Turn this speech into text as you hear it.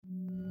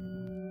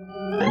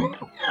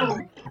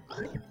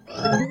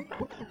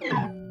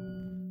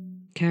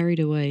Carried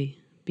Away,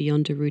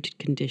 Beyond a Rooted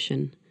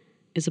Condition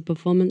is a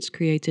performance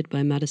created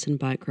by Madison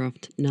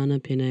Bycroft, Nana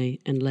Pinay,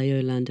 and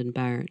Léo Landon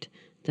Barrett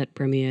that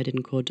premiered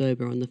in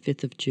Córdoba on the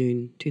 5th of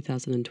June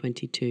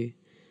 2022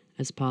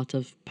 as part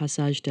of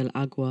Passage del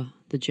Agua,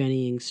 The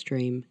Journeying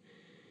Stream,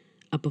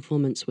 a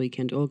performance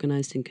weekend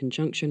organised in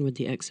conjunction with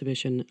the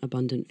exhibition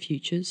Abundant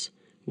Futures,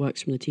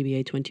 works from the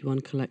TBA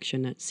 21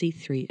 collection at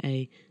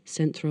C3A,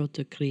 Centro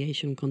de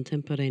Creación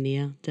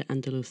Contemporánea de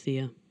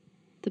Andalucía.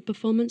 The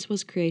performance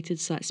was created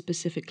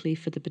site-specifically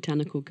for the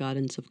botanical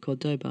gardens of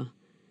Córdoba,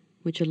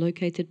 which are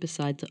located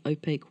beside the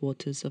opaque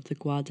waters of the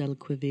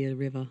Guadalquivir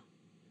River.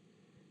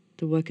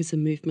 The work is a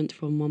movement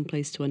from one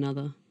place to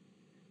another,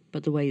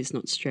 but the way is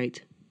not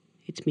straight.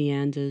 It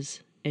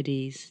meanders,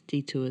 eddies,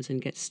 detours,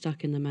 and gets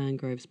stuck in the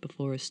mangroves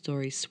before a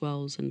story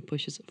swells and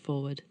pushes it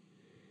forward.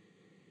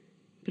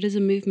 But is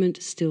a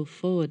movement still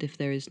forward if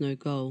there is no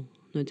goal,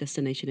 no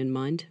destination in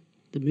mind?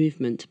 The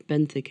movement,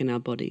 benthic in our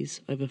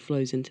bodies,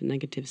 overflows into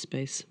negative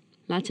space.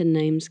 Latin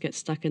names get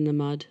stuck in the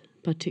mud,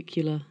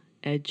 particular,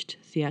 edged,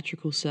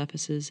 theatrical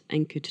surfaces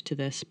anchored to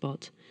their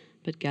spot,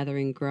 but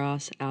gathering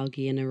grass,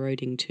 algae, and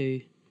eroding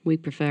too. We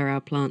prefer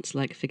our plants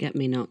like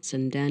forget-me-nots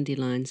and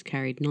dandelions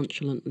carried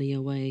nonchalantly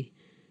away,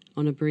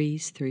 on a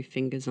breeze through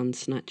fingers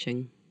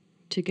unsnatching.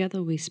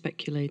 Together we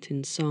speculate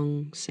in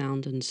song,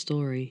 sound, and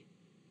story.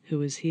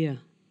 Who is here?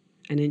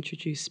 An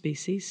introduced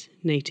species,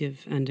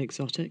 native and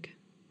exotic?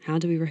 How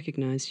do we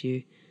recognize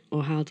you,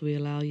 or how do we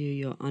allow you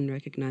your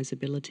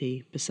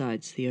unrecognizability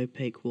besides the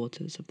opaque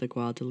waters of the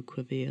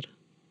Guadalquivir?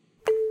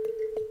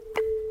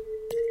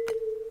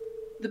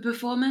 The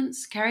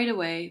performance Carried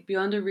Away,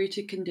 Beyond a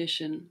Rooted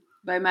Condition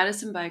by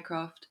Madison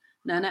Bycroft,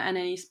 Nana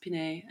Anaïs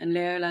Pinay, and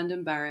Léo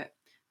Landon Barrett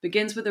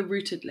begins with a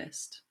rooted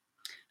list,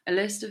 a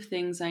list of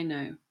things I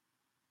know.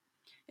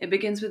 It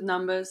begins with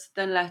numbers,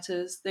 then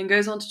letters, then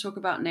goes on to talk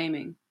about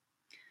naming.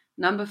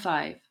 Number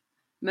 5.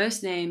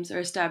 Most names are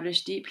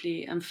established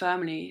deeply and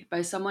firmly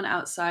by someone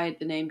outside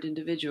the named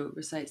individual,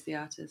 recites the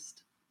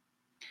artist.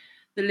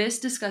 The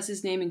list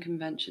discusses naming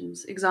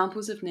conventions,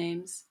 examples of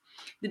names,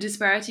 the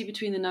disparity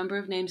between the number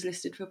of names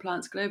listed for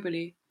plants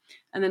globally,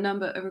 and the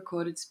number of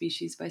recorded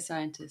species by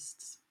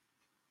scientists.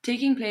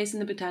 Taking place in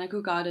the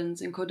botanical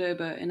gardens in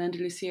Córdoba in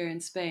Andalusia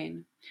in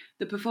Spain,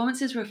 the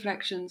performance's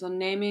reflections on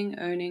naming,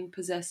 owning,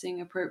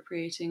 possessing,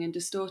 appropriating, and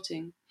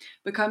distorting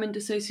become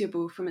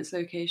indissociable from its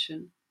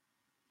location.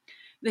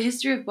 The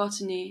history of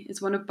botany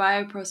is one of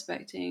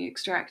bioprospecting,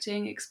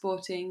 extracting,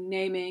 exporting,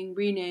 naming,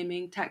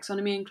 renaming,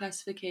 taxonomy and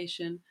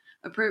classification,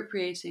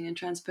 appropriating and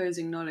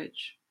transposing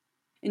knowledge.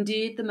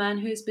 Indeed, the man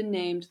who has been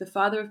named the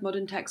father of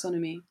modern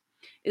taxonomy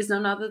is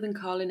none other than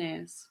Carl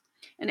Linnaeus,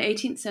 an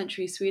 18th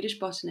century Swedish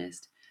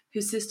botanist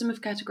whose system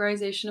of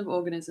categorization of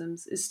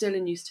organisms is still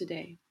in use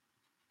today.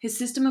 His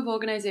system of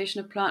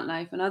organization of plant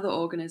life and other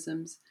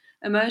organisms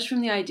emerged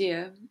from the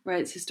idea,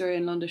 writes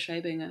historian Londa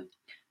Schreibinger,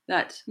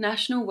 that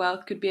national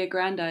wealth could be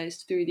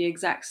aggrandized through the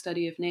exact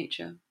study of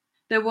nature.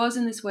 There was,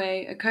 in this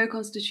way, a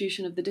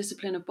co-constitution of the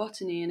discipline of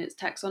botany and its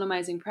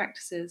taxonomizing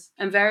practices,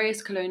 and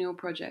various colonial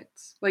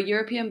projects, where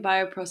European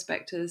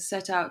bioprospectors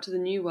set out to the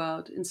New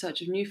World in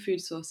search of new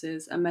food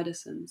sources and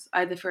medicines,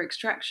 either for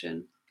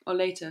extraction or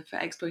later for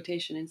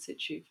exploitation in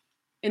situ.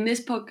 In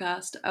this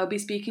podcast, I'll be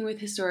speaking with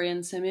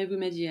historian Samir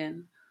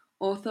Boumediene,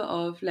 author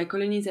of La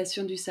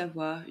colonisation du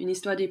savoir, une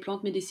histoire des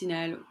plantes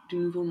médicinales du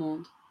Nouveau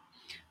Monde,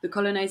 The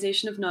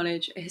Colonization of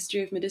Knowledge, a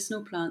History of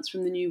Medicinal Plants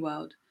from the New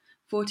World,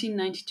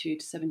 1492 to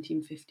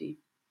 1750.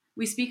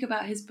 We speak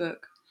about his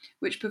book,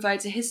 which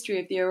provides a history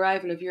of the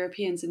arrival of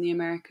Europeans in the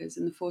Americas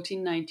in the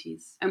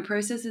 1490s and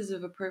processes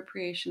of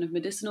appropriation of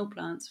medicinal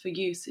plants for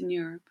use in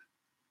Europe.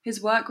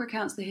 His work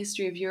recounts the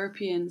history of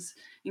Europeans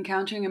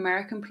encountering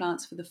American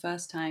plants for the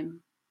first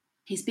time.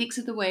 He speaks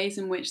of the ways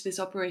in which this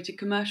operated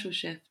commercial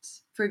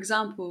shifts, for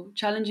example,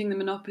 challenging the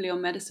monopoly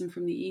on medicine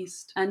from the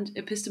East, and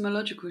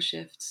epistemological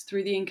shifts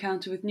through the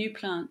encounter with new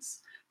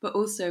plants, but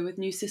also with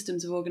new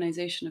systems of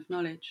organization of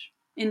knowledge.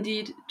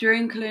 Indeed,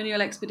 during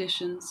colonial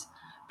expeditions,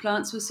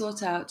 plants were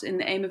sought out in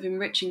the aim of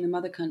enriching the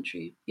mother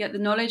country, yet the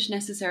knowledge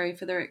necessary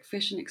for their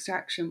efficient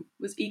extraction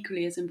was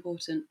equally as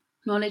important,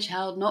 knowledge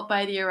held not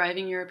by the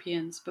arriving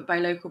Europeans, but by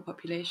local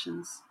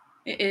populations.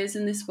 It is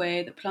in this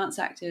way that plants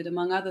acted,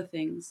 among other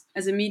things,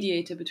 as a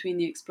mediator between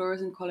the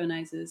explorers and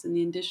colonizers and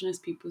the indigenous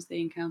peoples they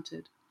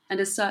encountered.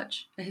 And as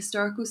such, a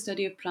historical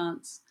study of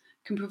plants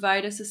can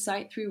provide us a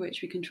site through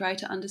which we can try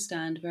to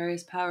understand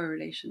various power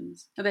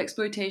relations, of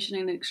exploitation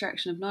and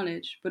extraction of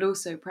knowledge, but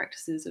also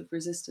practices of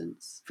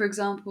resistance. For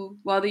example,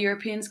 while the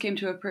Europeans came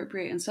to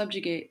appropriate and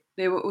subjugate,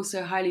 they were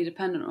also highly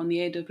dependent on the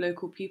aid of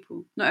local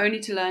people, not only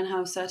to learn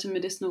how certain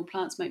medicinal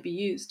plants might be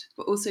used,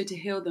 but also to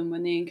heal them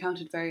when they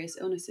encountered various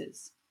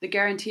illnesses. The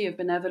guarantee of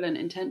benevolent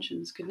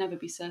intentions could never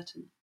be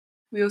certain.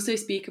 We also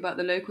speak about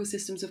the local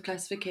systems of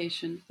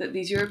classification that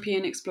these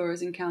European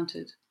explorers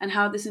encountered, and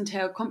how this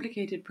entailed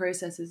complicated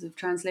processes of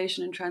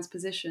translation and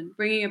transposition,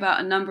 bringing about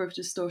a number of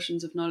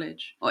distortions of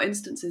knowledge, or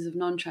instances of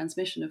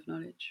non-transmission of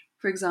knowledge.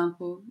 For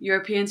example,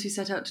 Europeans who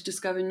set out to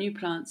discover new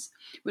plants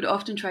would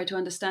often try to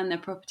understand their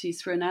properties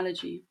through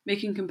analogy,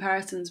 making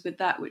comparisons with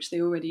that which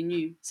they already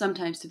knew,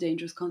 sometimes to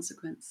dangerous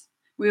consequence.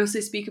 We also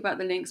speak about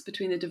the links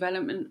between the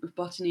development of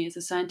botany as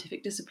a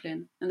scientific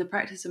discipline and the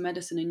practice of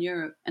medicine in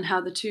Europe, and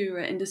how the two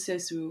are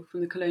indissociable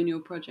from the colonial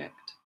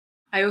project.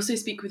 I also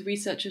speak with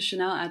researcher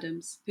Chanelle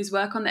Adams, whose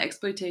work on the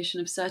exploitation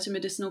of certain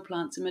medicinal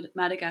plants in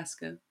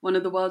Madagascar, one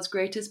of the world's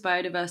greatest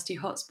biodiversity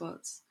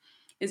hotspots,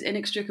 is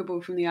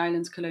inextricable from the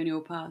island's colonial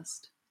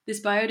past.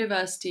 This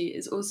biodiversity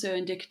is also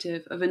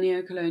indicative of a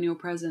neo-colonial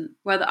present,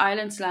 where the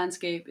island's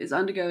landscape is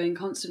undergoing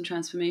constant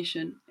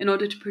transformation in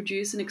order to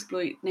produce and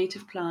exploit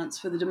native plants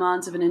for the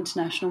demands of an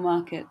international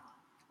market,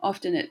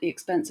 often at the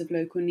expense of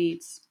local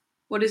needs.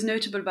 What is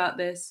notable about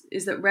this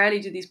is that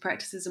rarely do these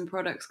practices and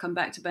products come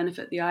back to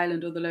benefit the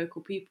island or the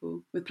local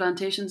people, with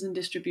plantations and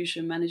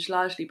distribution managed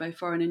largely by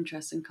foreign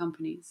interests and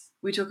companies.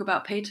 We talk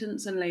about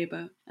patents and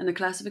labour, and the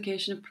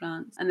classification of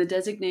plants, and the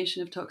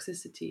designation of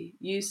toxicity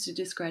used to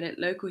discredit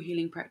local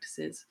healing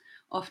practices,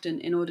 often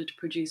in order to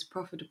produce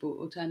profitable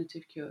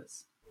alternative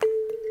cures.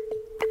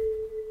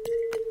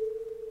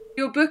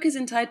 Your book is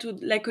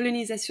entitled La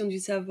colonisation du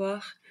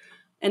savoir,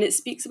 and it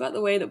speaks about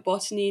the way that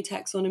botany,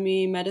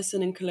 taxonomy,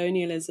 medicine, and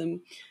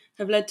colonialism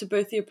have led to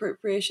both the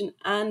appropriation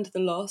and the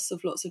loss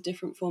of lots of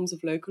different forms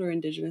of local or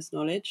indigenous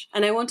knowledge.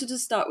 And I wanted to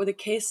start with a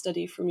case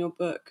study from your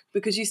book,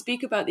 because you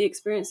speak about the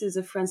experiences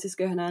of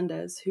Francisco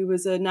Hernandez, who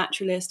was a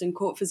naturalist and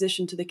court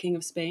physician to the King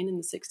of Spain in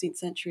the 16th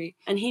century.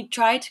 And he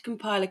tried to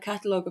compile a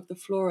catalogue of the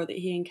flora that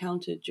he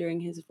encountered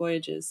during his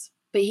voyages.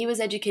 But he was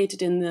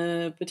educated in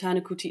the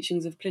botanical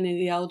teachings of Pliny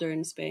the Elder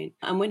in Spain.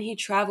 And when he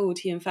travelled,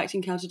 he in fact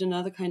encountered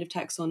another kind of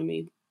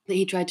taxonomy that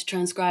he tried to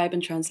transcribe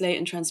and translate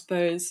and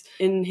transpose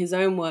in his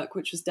own work,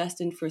 which was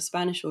destined for a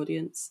Spanish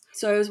audience.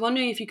 So I was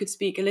wondering if you could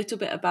speak a little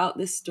bit about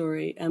this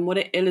story and what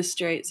it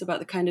illustrates about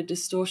the kind of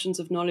distortions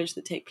of knowledge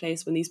that take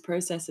place when these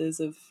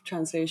processes of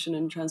translation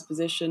and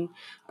transposition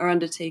are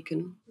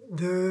undertaken.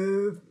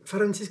 The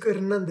Francisco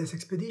Hernandez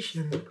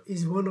expedition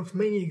is one of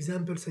many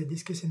examples I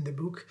discuss in the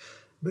book,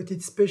 but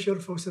it's special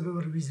for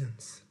several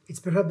reasons.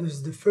 It's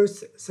perhaps the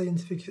first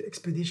scientific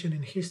expedition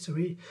in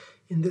history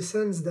in the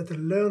sense that a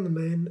learned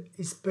man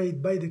is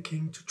paid by the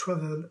king to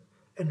travel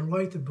and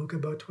write a book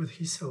about what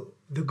he saw.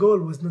 The goal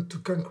was not to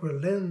conquer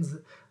lands,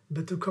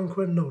 but to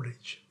conquer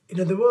knowledge. In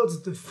other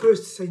words, the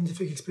first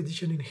scientific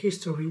expedition in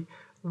history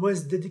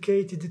was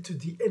dedicated to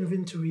the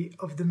inventory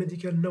of the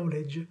medical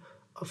knowledge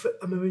of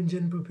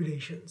Amerindian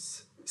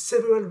populations.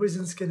 Several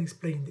reasons can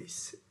explain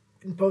this.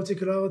 In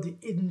particular, the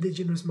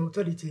indigenous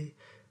mortality,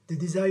 the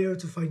desire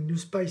to find new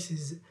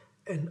spices,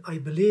 and I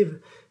believe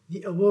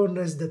the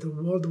awareness that the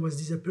world was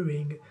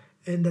disappearing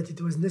and that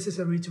it was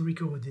necessary to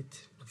record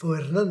it. For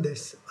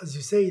Hernandez, as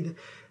you said,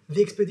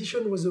 the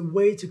expedition was a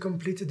way to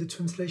complete the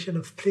translation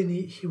of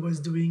Pliny he was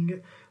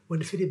doing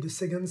when Philip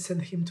II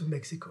sent him to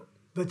Mexico.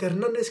 But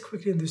Hernandez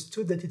quickly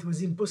understood that it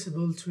was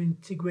impossible to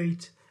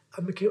integrate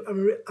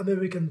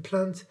American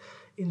plant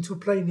into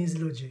Pliny's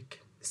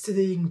logic.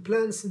 Studying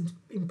plants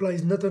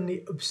implies not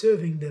only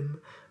observing them,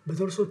 but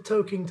also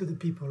talking to the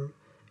people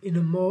in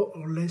a more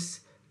or less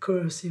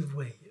coercive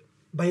way.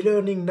 By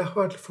learning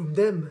Nahuatl from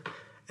them,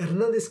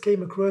 Hernandez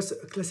came across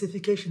a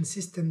classification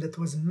system that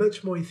was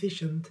much more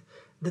efficient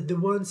than the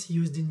ones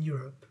used in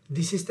Europe.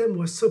 The system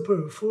was so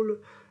powerful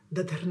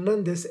that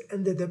Hernandez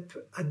ended up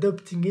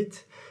adopting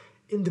it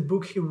in the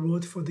book he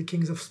wrote for the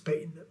kings of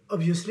Spain.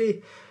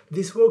 Obviously,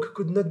 this work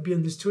could not be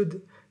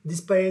understood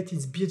despite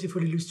its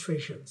beautiful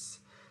illustrations.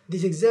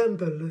 This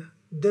example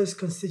thus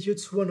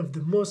constitutes one of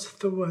the most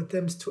thorough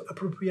attempts to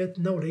appropriate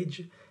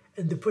knowledge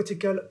and the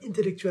practical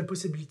intellectual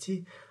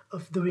possibility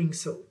of doing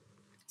so.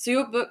 So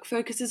your book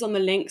focuses on the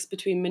links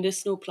between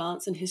medicinal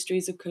plants and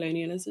histories of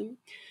colonialism.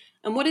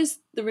 And what is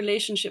the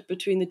relationship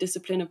between the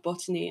discipline of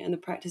botany and the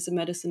practice of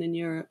medicine in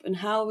Europe, and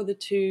how were the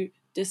two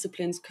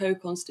disciplines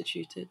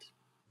co-constituted?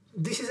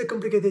 This is a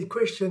complicated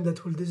question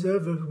that will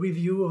deserve a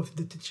review of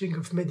the teaching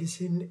of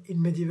medicine in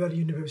medieval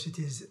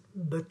universities.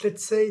 But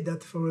let's say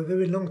that for a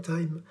very long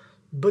time,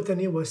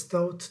 botany was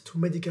taught to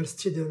medical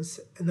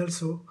students and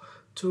also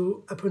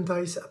to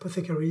apprentice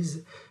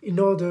apothecaries in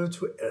order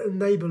to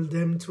enable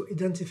them to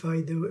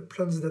identify the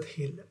plants that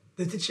heal.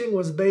 The teaching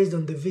was based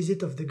on the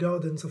visit of the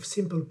gardens of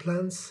simple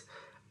plants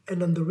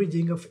and on the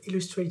reading of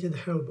illustrated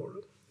herbal.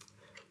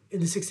 In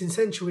the 16th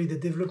century, the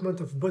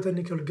development of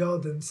botanical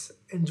gardens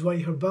and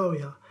dry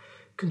herbaria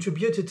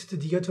contributed to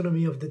the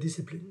autonomy of the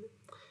discipline.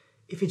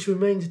 If it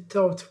remained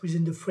taught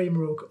within the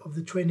framework of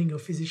the training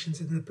of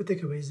physicians and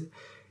apothecaries,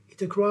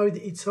 it acquired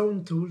its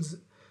own tools,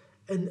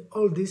 and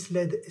all this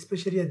led,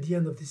 especially at the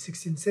end of the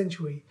 16th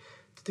century,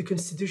 to the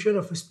constitution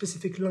of a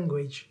specific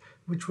language,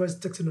 which was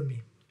taxonomy.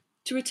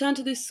 To return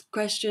to this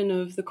question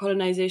of the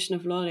colonization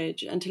of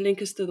knowledge, and to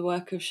link us to the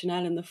work of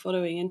Chanelle in the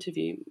following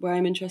interview, where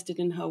I'm interested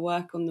in her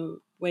work on the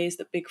ways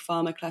that Big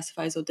Pharma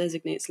classifies or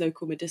designates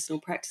local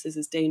medicinal practices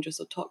as dangerous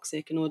or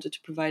toxic in order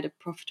to provide a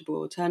profitable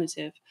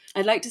alternative,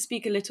 I'd like to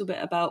speak a little bit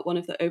about one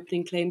of the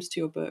opening claims to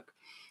your book,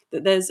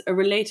 that there's a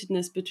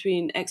relatedness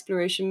between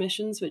exploration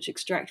missions which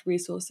extract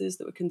resources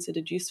that were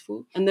considered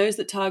useful and those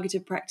that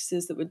targeted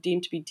practices that were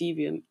deemed to be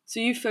deviant. So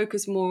you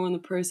focus more on the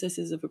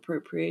processes of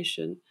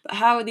appropriation. But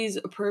how are these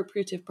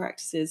appropriative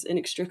practices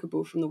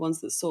inextricable from the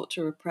ones that sought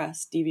to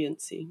repress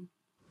deviancy?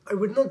 I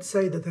would not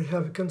say that I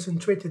have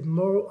concentrated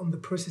more on the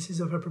processes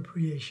of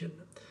appropriation.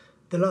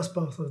 The last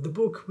part of the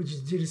book,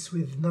 which deals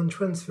with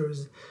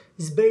non-transfers,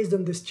 is based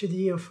on the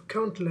study of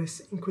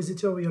countless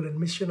inquisitorial and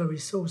missionary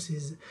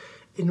sources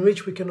in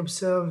which we can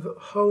observe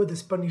how the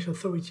Spanish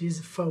authorities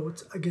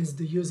fought against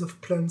the use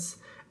of plants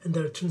and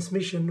their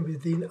transmission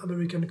within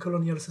American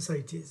colonial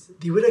societies.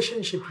 The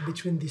relationship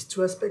between these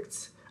two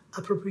aspects,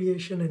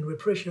 appropriation and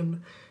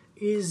repression,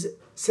 is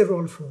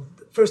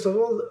severalfold. First of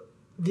all,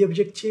 the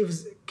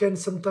objectives can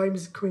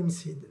sometimes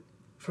coincide.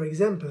 For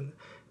example,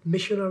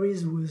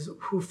 missionaries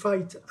who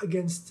fight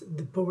against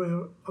the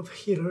power of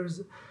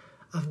healers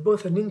have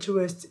both an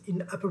interest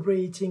in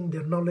appropriating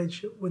their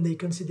knowledge when they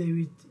consider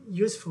it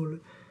useful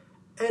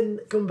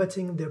and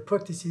combating their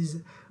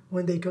practices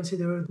when they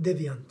consider it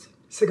deviant.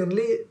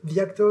 Secondly,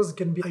 the actors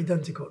can be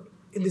identical.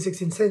 In the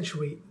 16th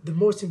century, the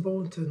most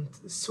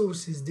important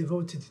sources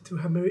devoted to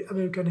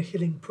American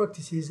healing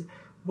practices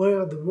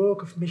were the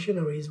work of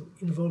missionaries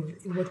involved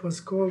in what was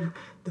called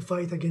the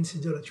fight against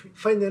idolatry.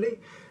 Finally,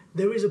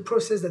 there is a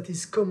process that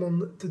is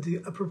common to the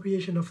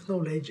appropriation of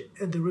knowledge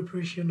and the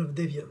repression of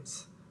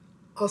deviance: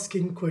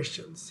 asking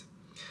questions.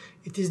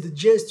 It is the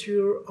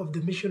gesture of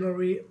the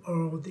missionary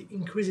or the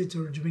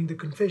inquisitor during the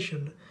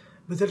confession,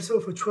 but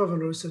also for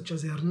travelers such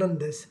as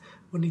Hernandez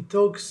when he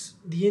talks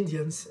the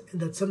Indians,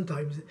 and that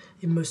sometimes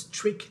he must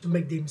trick to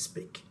make them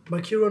speak. My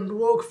current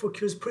work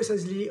focuses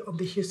precisely on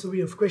the history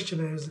of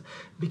questionnaires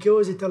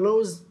because it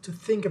allows to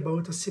think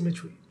about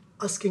asymmetry.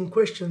 Asking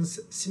questions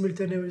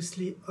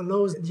simultaneously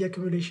allows the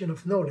accumulation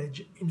of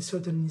knowledge in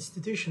certain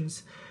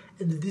institutions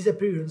and the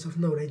disappearance of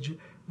knowledge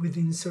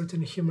within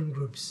certain human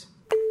groups.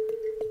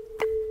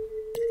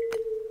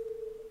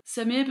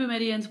 Samir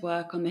Boumediene's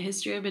work on the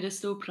history of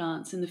medicinal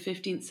plants in the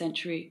 15th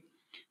century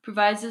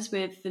provides us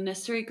with the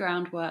necessary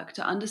groundwork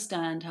to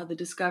understand how the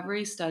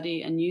discovery,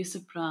 study, and use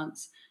of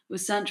plants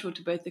was central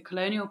to both the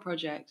colonial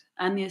project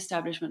and the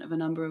establishment of a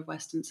number of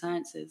Western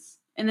sciences.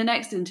 In the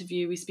next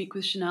interview, we speak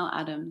with Chanelle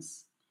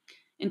Adams.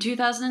 In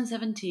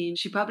 2017,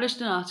 she published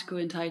an article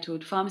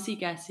entitled Pharmacy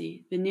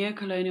Gassy, the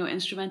Neo-Colonial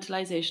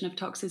Instrumentalization of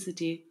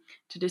Toxicity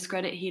to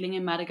Discredit Healing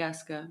in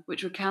Madagascar,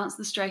 which recounts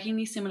the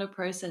strikingly similar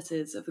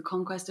processes of the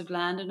conquest of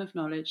land and of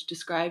knowledge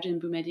described in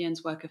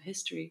Boumediene's work of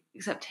history,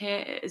 except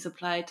here it is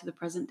applied to the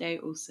present day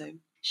also.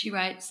 She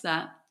writes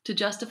that, to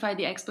justify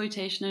the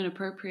exploitation and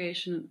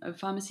appropriation of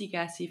pharmacy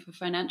gassy for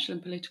financial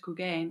and political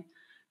gain,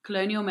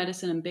 colonial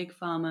medicine and big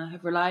pharma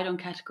have relied on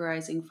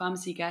categorizing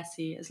pharmacy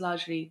gassy as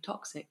largely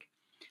toxic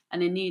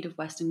and in need of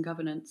Western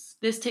governance.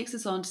 This takes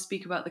us on to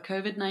speak about the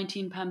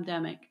COVID-19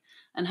 pandemic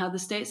and how the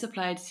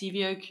state-supplied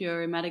CVO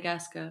cure in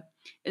Madagascar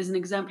is an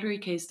exemplary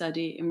case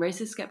study in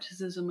racist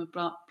skepticism of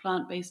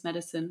plant-based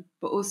medicine,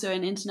 but also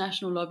in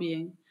international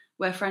lobbying,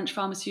 where French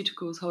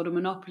pharmaceuticals hold a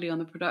monopoly on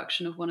the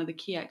production of one of the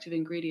key active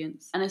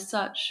ingredients, and as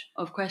such,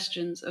 of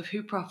questions of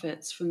who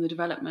profits from the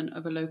development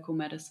of a local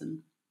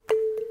medicine.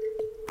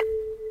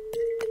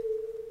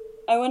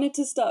 I wanted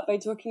to start by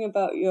talking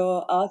about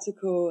your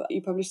article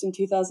you published in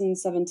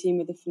 2017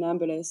 with the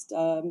Funambulist,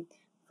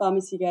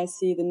 Pharmacy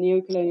Gassy, the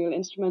Neo-Colonial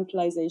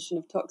Instrumentalization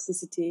of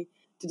Toxicity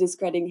to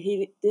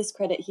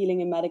Discredit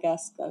Healing in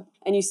Madagascar.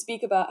 And you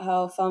speak about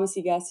how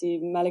pharmacy gassy,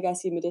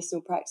 Malagasy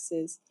medicinal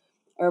practices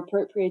are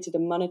appropriated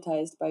and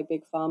monetized by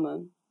Big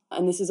Pharma.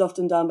 And this is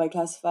often done by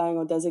classifying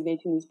or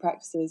designating these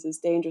practices as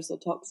dangerous or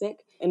toxic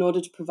in order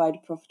to provide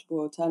a profitable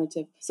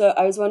alternative. So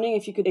I was wondering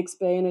if you could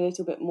explain a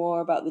little bit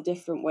more about the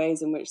different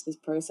ways in which this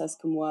process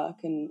can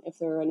work and if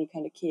there are any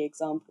kind of key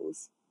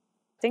examples.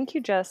 Thank you,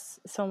 Jess,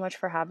 so much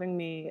for having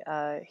me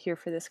here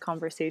for this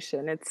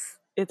conversation.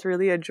 It's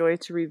really a joy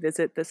to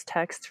revisit this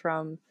text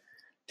from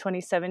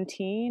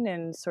 2017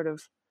 and sort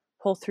of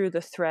pull through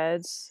the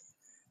threads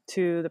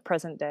to the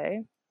present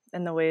day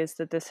and the ways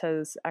that this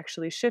has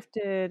actually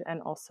shifted and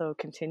also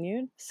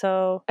continued.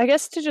 So I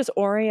guess to just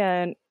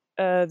orient,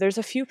 there's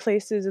a few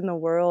places in the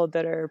world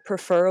that are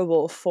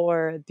preferable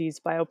for these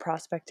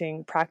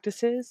bioprospecting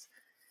practices.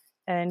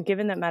 And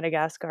given that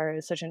Madagascar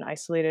is such an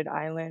isolated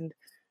island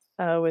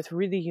with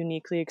really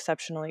uniquely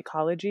exceptional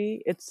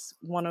ecology, it's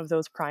one of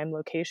those prime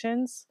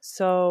locations.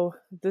 So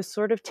the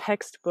sort of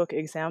textbook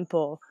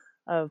example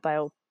of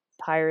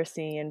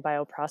biopiracy and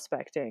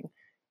bioprospecting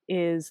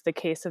is the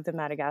case of the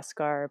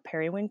Madagascar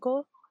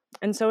periwinkle.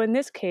 And so in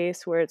this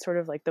case, where it's sort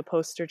of like the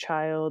poster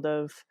child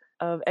of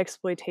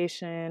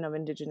exploitation of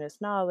indigenous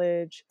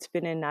knowledge, it's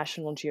been in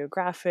National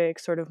Geographic,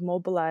 sort of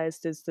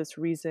mobilized as this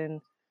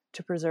reason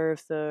to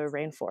preserve the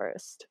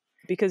rainforest.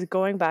 Because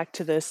going back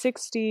to the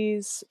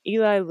 60s,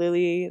 Eli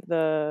Lilly,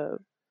 the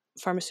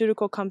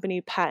pharmaceutical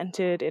company,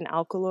 patented an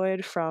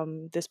alkaloid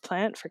from this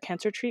plant for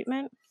cancer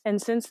treatment.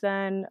 And since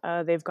then,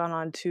 they've gone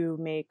on to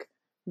make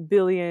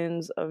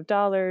billions of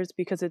dollars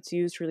because it's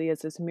used really as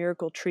this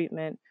miracle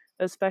treatment,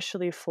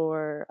 especially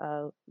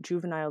for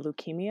juvenile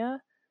leukemia,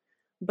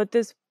 But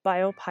this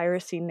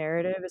biopiracy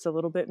narrative is a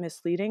little bit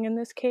misleading in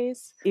this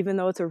case, even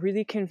though it's a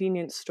really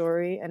convenient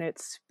story and it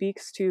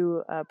speaks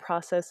to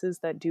processes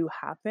that do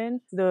happen.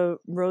 The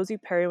rosy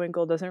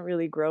periwinkle doesn't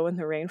really grow in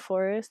the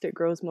rainforest. It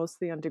grows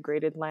mostly on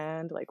degraded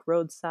land, like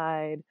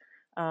roadside.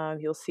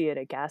 You'll see it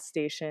at gas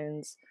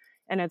stations.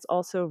 And it's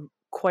also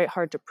quite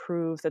hard to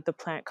prove that the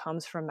plant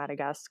comes from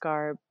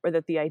Madagascar, or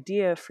that the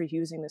idea for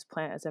using this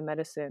plant as a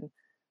medicine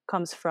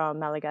comes from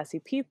Malagasy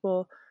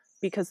people,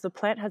 because the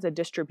plant has a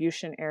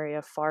distribution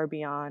area far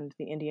beyond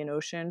the Indian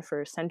Ocean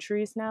for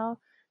centuries now.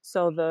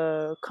 So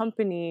the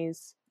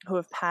companies who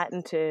have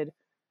patented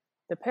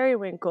the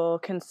periwinkle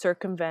can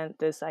circumvent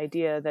this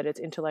idea that it's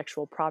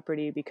intellectual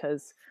property,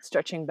 because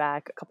stretching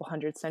back a couple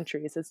hundred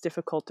centuries, it's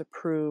difficult to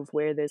prove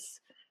where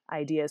this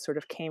idea sort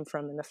of came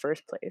from in the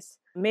first place.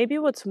 Maybe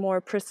what's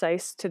more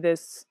precise to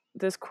this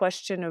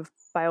question of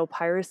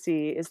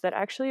biopiracy is that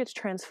actually it's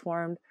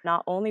transformed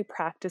not only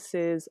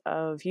practices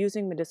of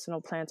using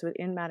medicinal plants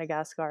within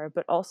Madagascar,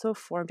 but also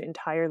formed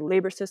entire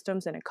labor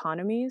systems and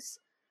economies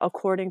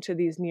according to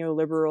these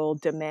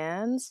neoliberal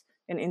demands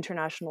and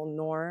international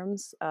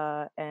norms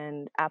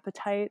and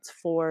appetites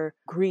for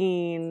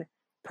green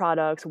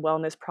products,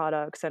 wellness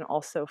products, and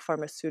also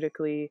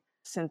pharmaceutically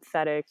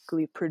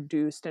synthetically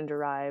produced and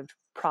derived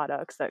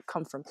products that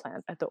come from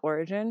plants at the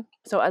origin.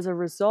 So as a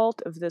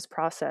result of this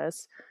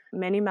process,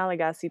 many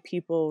Malagasy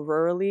people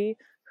rurally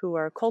who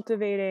are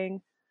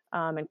cultivating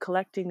and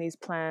collecting these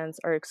plants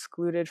are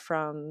excluded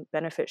from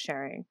benefit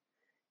sharing.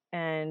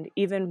 And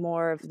even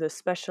more of the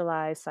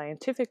specialized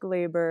scientific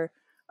labor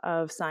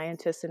of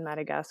scientists in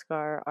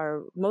Madagascar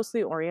are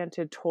mostly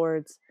oriented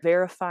towards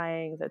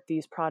verifying that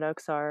these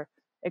products are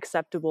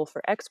acceptable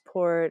for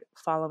export,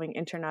 following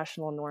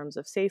international norms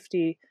of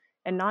safety,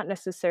 and not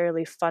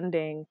necessarily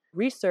funding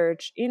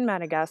research in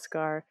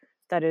Madagascar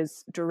that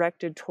is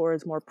directed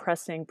towards more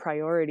pressing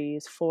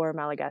priorities for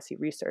Malagasy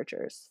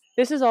researchers.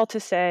 This is all to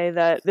say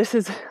that this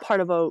is part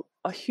of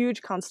a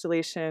huge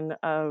constellation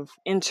of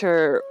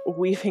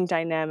interweaving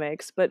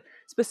dynamics, but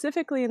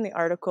specifically in the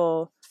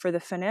article for the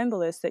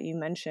funambulist that you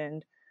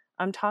mentioned,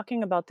 I'm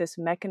talking about this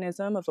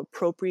mechanism of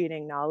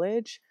appropriating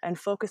knowledge and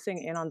focusing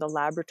in on the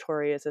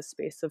laboratory as a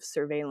space of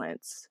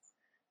surveillance.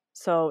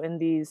 So in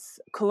these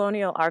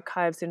colonial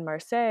archives in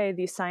Marseille,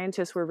 these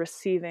scientists were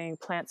receiving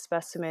plant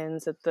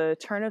specimens at the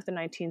turn of the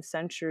 19th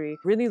century,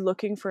 really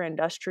looking for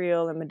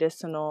industrial and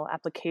medicinal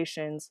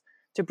applications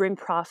to bring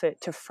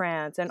profit to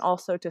France, and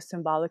also to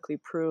symbolically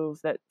prove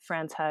that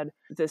France had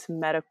this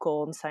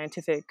medical and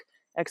scientific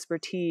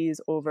expertise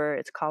over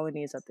its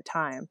colonies at the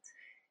time.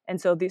 And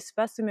so these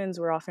specimens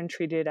were often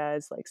treated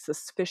as like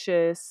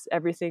suspicious,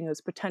 everything was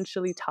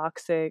potentially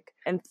toxic.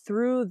 And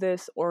through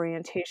this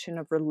orientation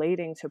of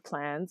relating to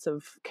plants,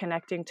 of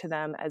connecting to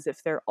them as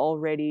if they're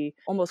already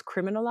almost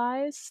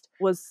criminalized,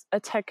 was a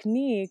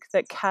technique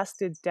that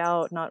casted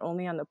doubt not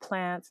only on the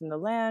plants and the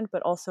land,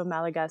 but also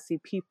Malagasy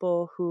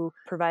people who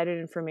provided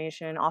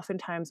information,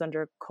 oftentimes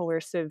under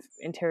coercive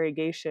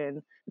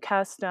interrogation,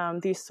 cast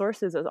these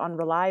sources as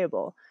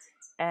unreliable.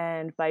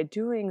 And by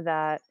doing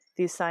that,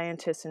 these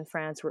scientists in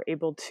France were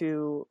able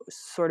to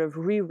sort of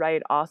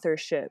rewrite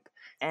authorship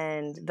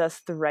and thus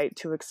the right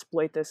to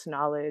exploit this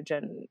knowledge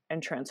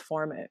and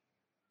transform it.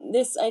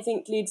 This, I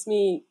think, leads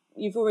me,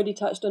 you've already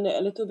touched on it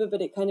a little bit,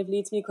 but it kind of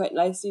leads me quite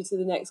nicely to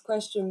the next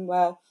question,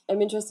 where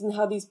I'm interested in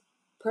how these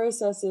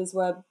processes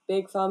where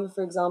big pharma,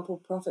 for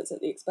example, profits at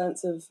the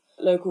expense of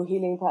local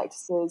healing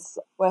practices,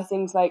 where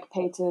things like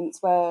patents,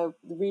 where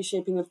the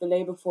reshaping of the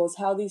labor force,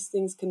 how these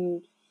things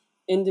can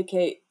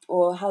indicate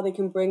or how they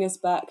can bring us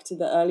back to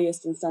the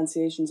earliest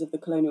instantiations of the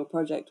colonial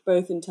project,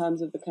 both in terms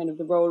of the kind of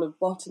the role of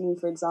botany,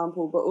 for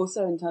example, but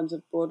also in terms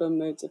of broader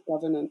modes of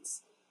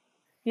governance.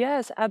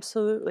 Yes,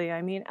 absolutely.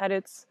 I mean,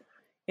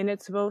 in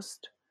its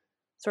most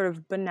sort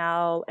of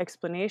banal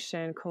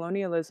explanation,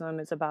 colonialism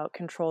is about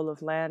control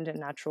of land and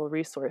natural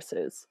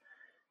resources.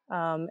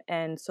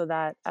 And so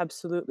that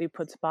absolutely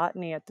puts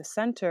botany at the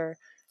center,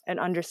 and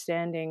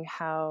understanding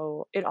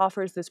how it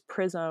offers this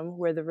prism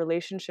where the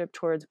relationship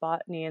towards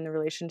botany and the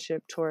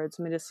relationship towards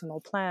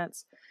medicinal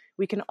plants,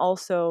 we can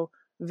also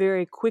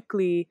very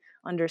quickly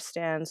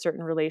understand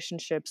certain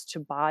relationships to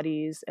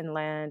bodies and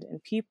land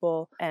and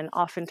people. And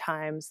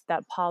oftentimes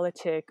that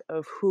politic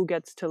of who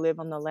gets to live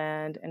on the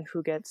land and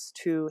who gets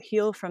to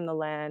heal from the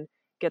land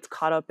gets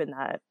caught up in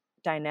that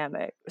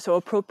dynamic. So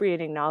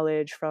appropriating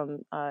knowledge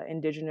from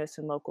indigenous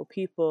and local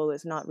people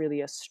is not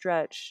really a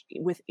stretch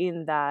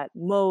within that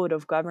mode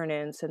of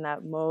governance and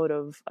that mode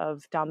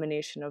of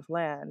domination of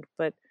land.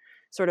 But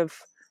sort of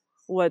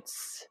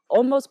what's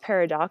almost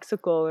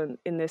paradoxical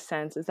in this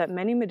sense is that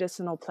many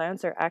medicinal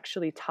plants are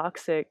actually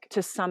toxic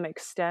to some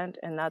extent,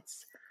 and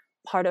that's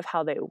part of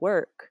how they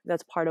work.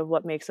 That's part of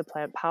what makes a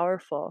plant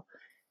powerful.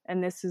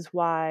 And this is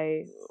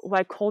why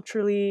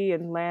culturally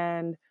and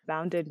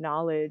land-bounded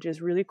knowledge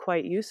is really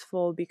quite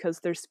useful, because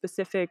there's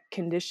specific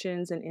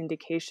conditions and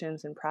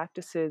indications and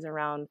practices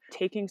around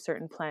taking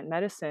certain plant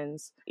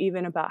medicines,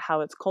 even about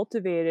how it's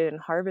cultivated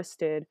and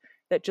harvested,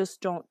 that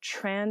just don't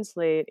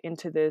translate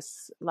into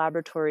this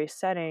laboratory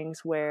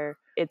settings where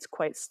it's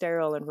quite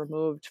sterile and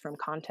removed from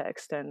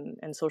context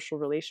and social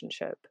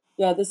relationship.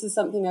 Yeah, this is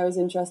something I was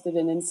interested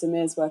in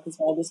Samir's work as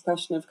well, this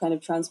question of kind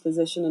of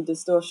transposition and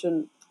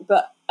distortion.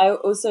 But I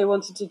also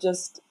wanted to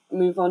just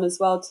move on as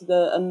well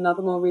to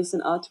another more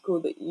recent article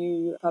that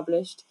you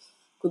published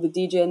called The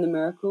DJ and the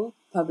Miracle,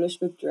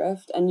 published with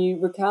Drift. And you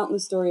recount the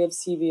story of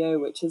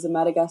CVO, which is a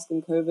Madagascar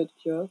COVID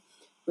cure,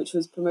 which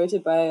was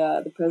promoted by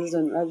the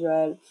president,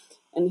 Rajoel.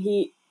 And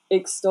he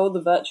extolled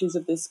the virtues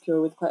of this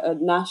cure with quite a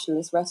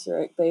nationalist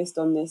rhetoric based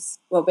on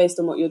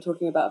what you're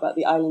talking about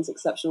the island's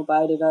exceptional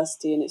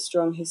biodiversity and its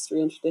strong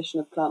history and tradition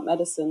of plant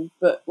medicine.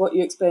 But what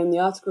you explain in the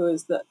article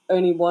is that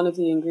only one of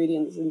the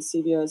ingredients in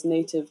CVO is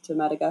native to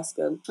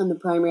Madagascar, and the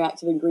primary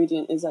active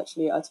ingredient is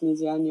actually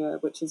Artemisia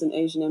annua, which is an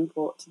Asian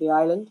import to the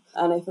island.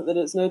 And I thought that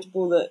it's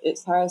notable that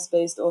it's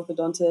Paris-based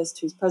orthodontist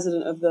who's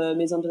president of the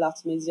Maison de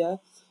l'Artemisia,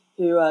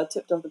 who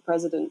tipped off the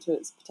president to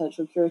its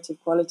potential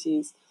curative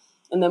qualities.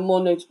 And then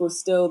more notable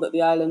still that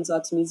the island's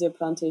Artemisia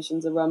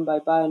plantations are run by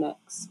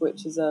Bionex,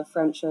 which is a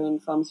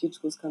French-owned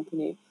pharmaceuticals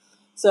company.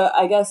 So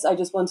I guess I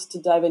just wanted to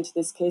dive into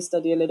this case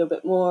study a little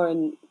bit more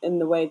in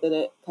the way that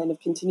it kind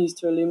of continues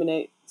to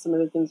illuminate some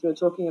of the things we were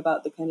talking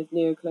about, the kind of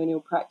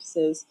neo-colonial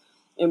practices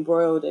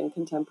embroiled in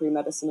contemporary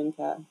medicine and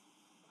care.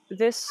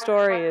 This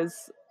story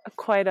is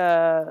quite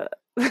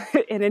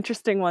an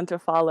interesting one to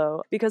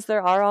follow, because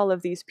there are all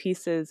of these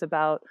pieces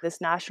about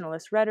this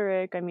nationalist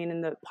rhetoric. I mean,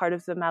 in the part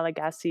of the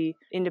Malagasy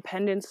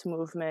independence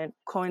movement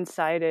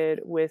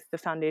coincided with the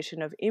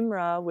foundation of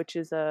IMRA, which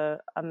is a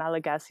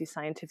Malagasy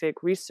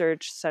scientific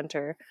research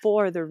center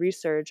for the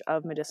research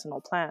of medicinal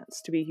plants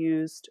to be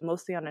used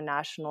mostly on a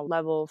national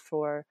level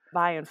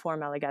by and for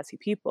Malagasy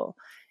people.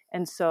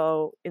 And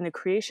so in the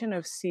creation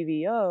of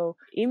CVO,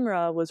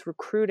 IMRA was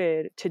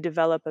recruited to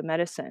develop a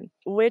medicine,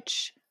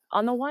 which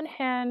on the one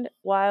hand,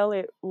 while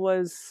it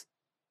was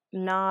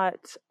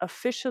not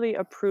officially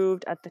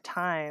approved at the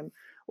time,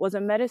 was a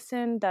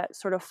medicine that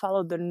sort of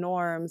followed the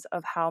norms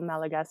of how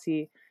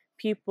Malagasy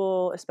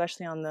people,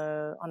 especially on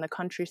the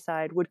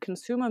countryside, would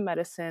consume a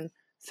medicine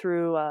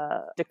through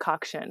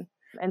decoction.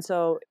 And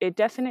so it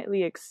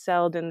definitely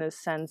excelled in the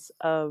sense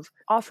of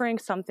offering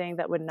something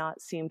that would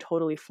not seem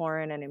totally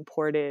foreign and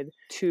imported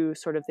to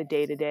sort of the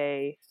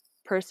day-to-day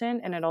person.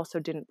 And it also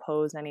didn't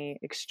pose any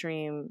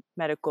extreme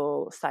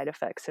medical side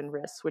effects and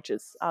risks, which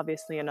is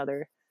obviously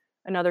another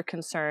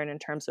concern in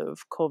terms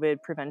of COVID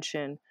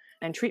prevention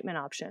and treatment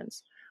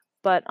options.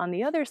 But on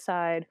the other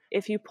side,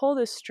 if you pull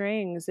the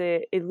strings,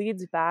 it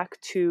leads back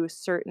to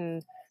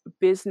certain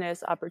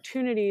business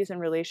opportunities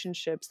and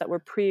relationships that were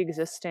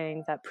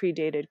pre-existing, that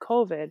predated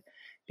COVID,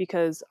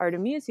 because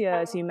Artemisia,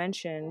 as you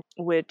mentioned,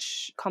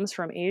 which comes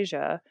from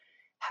Asia,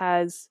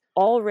 has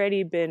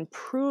already been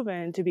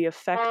proven to be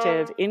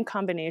effective in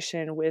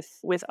combination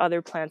with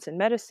other plants and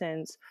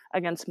medicines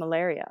against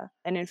malaria.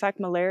 And in fact,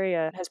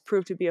 malaria has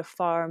proved to be a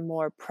far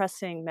more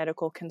pressing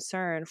medical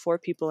concern for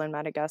people in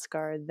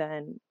Madagascar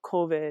than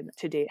COVID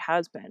to date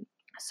has been.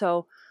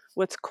 So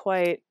what's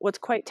quite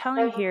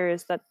telling here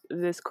is that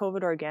this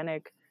COVID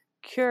organic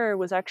cure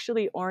was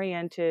actually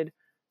oriented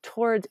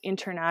towards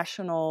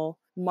international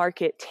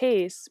market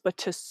tastes, but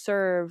to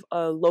serve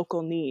a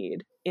local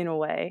need in a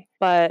way.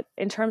 But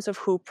in terms of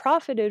who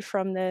profited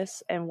from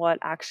this and what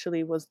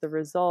actually was the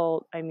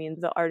result, I mean,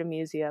 the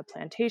Artemisia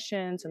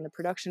plantations and the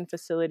production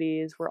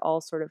facilities were all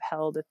sort of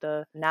held at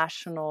the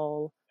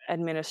national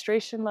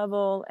administration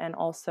level, and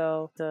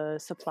also the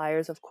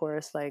suppliers, of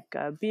course, like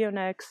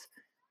Bibliothèque,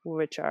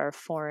 which are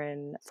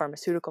foreign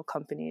pharmaceutical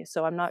companies.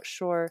 So I'm not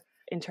sure,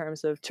 in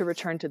terms of, to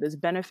return to this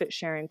benefit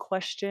sharing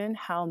question,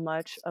 how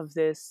much of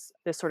this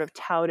sort of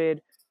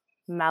touted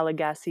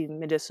Malagasy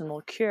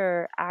medicinal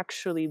cure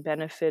actually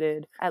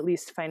benefited, at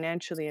least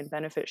financially and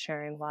benefit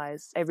sharing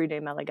wise, everyday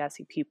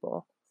Malagasy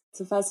people.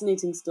 It's a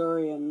fascinating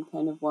story, and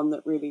kind of one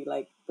that really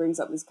brings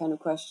up this kind of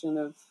question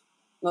of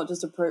not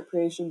just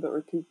appropriation but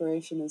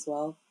recuperation as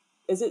well.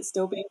 Is it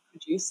still being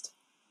produced?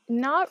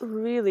 Not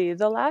really.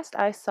 The last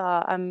I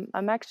saw, I'm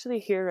actually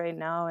here right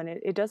now, and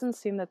it doesn't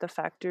seem that the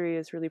factory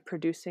is really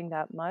producing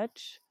that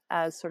much,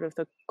 as sort of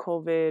the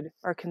COVID,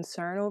 our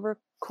concern over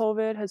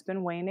COVID has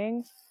been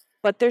waning.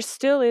 But there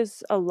still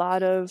is a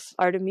lot of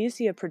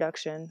Artemisia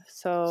production,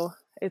 so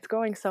it's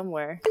going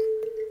somewhere.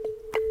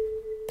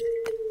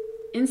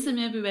 In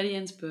Samir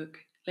Boumediene's book,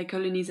 La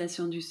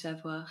colonisation du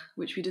savoir,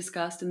 which we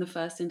discussed in the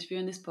first interview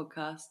in this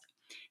podcast,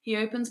 he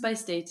opens by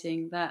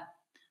stating that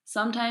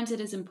sometimes it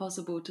is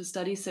impossible to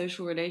study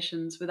social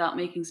relations without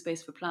making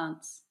space for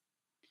plants.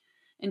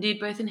 Indeed,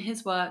 both in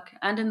his work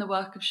and in the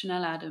work of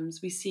Chanelle Adams,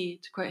 we see,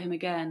 to quote him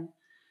again,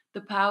 the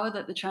power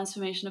that the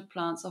transformation of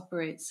plants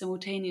operates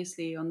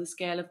simultaneously on the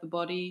scale of the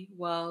body,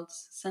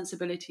 worlds,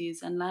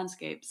 sensibilities, and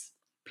landscapes.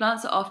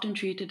 Plants are often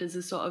treated as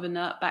a sort of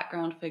inert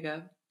background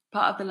figure,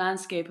 part of the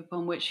landscape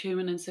upon which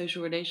human and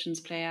social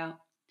relations play out,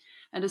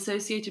 and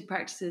associated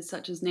practices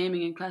such as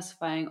naming and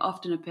classifying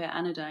often appear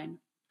anodyne.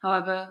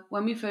 However,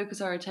 when we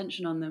focus our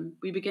attention on them,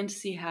 we begin to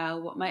see how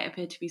what might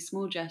appear to be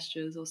small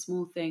gestures or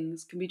small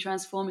things can be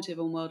transformative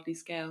on worldly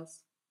scales.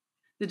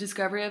 The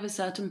discovery of a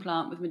certain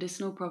plant with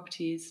medicinal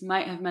properties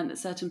might have meant that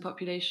certain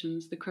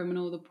populations, the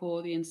criminal, the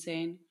poor, the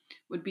insane,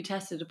 would be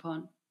tested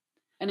upon.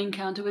 An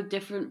encounter with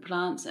different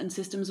plants and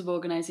systems of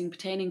organizing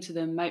pertaining to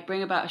them might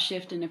bring about a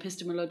shift in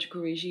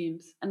epistemological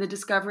regimes, and the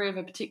discovery of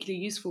a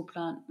particularly useful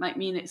plant might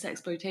mean its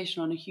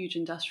exploitation on a huge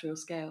industrial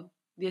scale,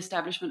 the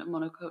establishment of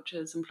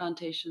monocultures and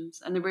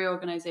plantations, and the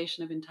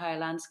reorganization of entire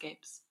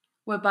landscapes.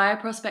 Where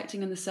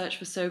bioprospecting and the search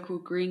for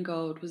so-called green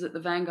gold was at the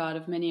vanguard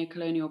of many a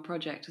colonial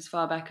project as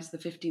far back as the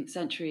 15th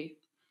century,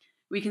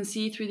 we can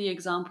see through the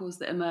examples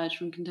that emerge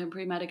from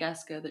contemporary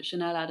Madagascar that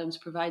Chanelle Adams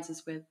provides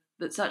us with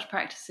that such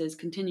practices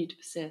continue to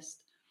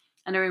persist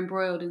and are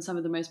embroiled in some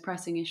of the most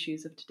pressing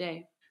issues of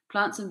today.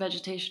 Plants and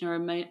vegetation are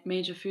a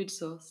major food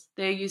source.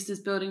 They are used as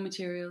building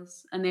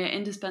materials, and they are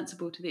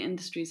indispensable to the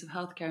industries of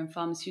healthcare and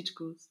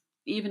pharmaceuticals,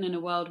 even in a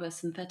world where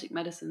synthetic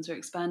medicines are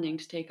expanding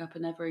to take up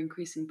an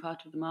ever-increasing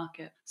part of the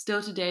market. Still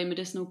today,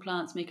 medicinal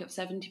plants make up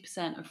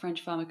 70% of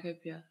French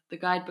pharmacopoeia, the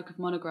guidebook of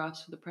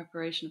monographs for the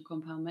preparation of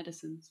compound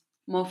medicines.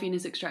 Morphine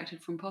is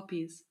extracted from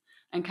poppies,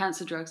 and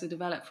cancer drugs are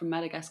developed from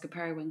Madagascar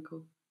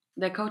periwinkle.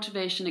 Their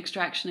cultivation,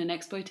 extraction, and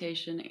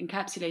exploitation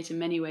encapsulate in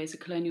many ways a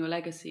colonial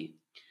legacy,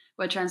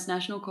 where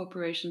transnational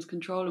corporations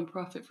control and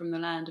profit from the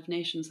land of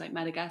nations like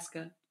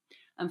Madagascar,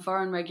 and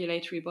foreign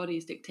regulatory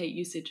bodies dictate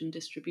usage and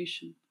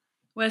distribution.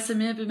 Where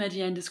Samir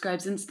Boumediene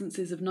describes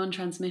instances of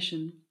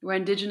non-transmission, where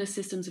indigenous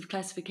systems of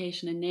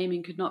classification and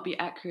naming could not be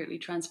accurately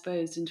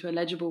transposed into a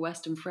legible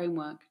Western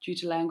framework due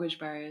to language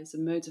barriers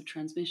and modes of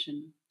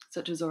transmission,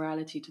 such as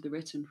orality to the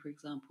written, for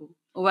example,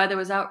 or where there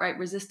was outright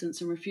resistance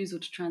and refusal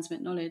to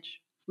transmit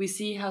knowledge, we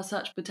see how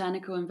such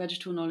botanical and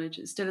vegetal knowledge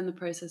is still in the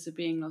process of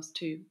being lost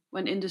too,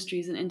 when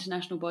industries and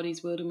international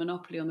bodies wield a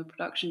monopoly on the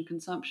production,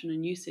 consumption,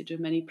 and usage of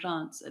many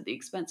plants at the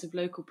expense of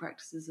local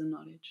practices and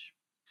knowledge.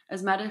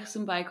 As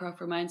Madison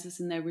Bycroft reminds us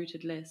in their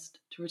rooted list,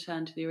 to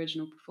return to the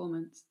original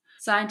performance,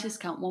 scientists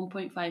count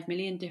 1.5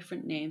 million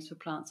different names for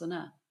plants on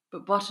Earth,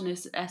 but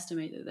botanists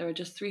estimate that there are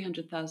just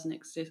 300,000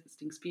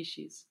 existing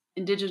species.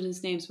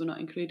 Indigenous names were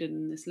not included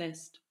in this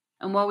list.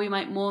 And while we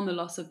might mourn the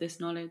loss of this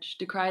knowledge,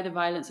 decry the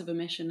violence of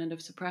omission and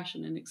of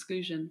suppression and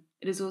exclusion,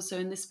 it is also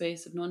in this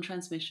space of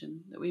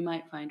non-transmission that we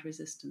might find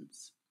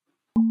resistance.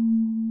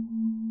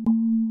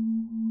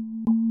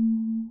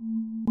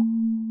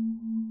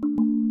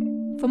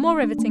 For more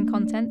riveting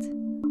content,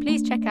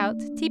 please check out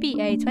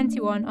TBA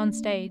 21 on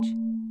Stage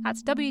at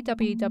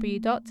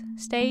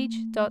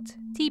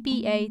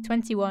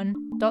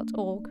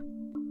www.stage.tba21.org.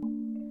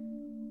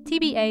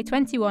 TBA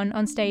 21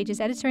 on Stage's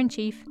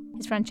editor-in-chief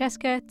is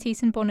Francesca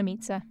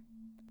Thyssen-Bornemisza.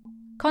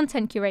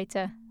 Content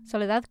curator,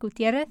 Soledad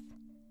Gutierrez.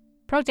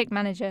 Project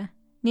manager,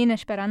 Nina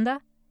Speranda.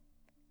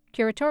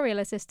 Curatorial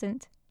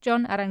assistant,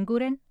 John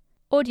Aranguren.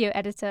 Audio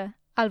editor,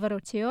 Alvaro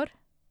Chior.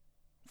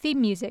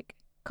 Theme music,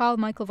 Carl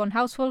Michael von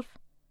Hauswolf.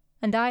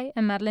 And I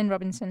am Madeline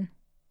Robinson.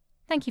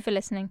 Thank you for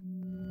listening.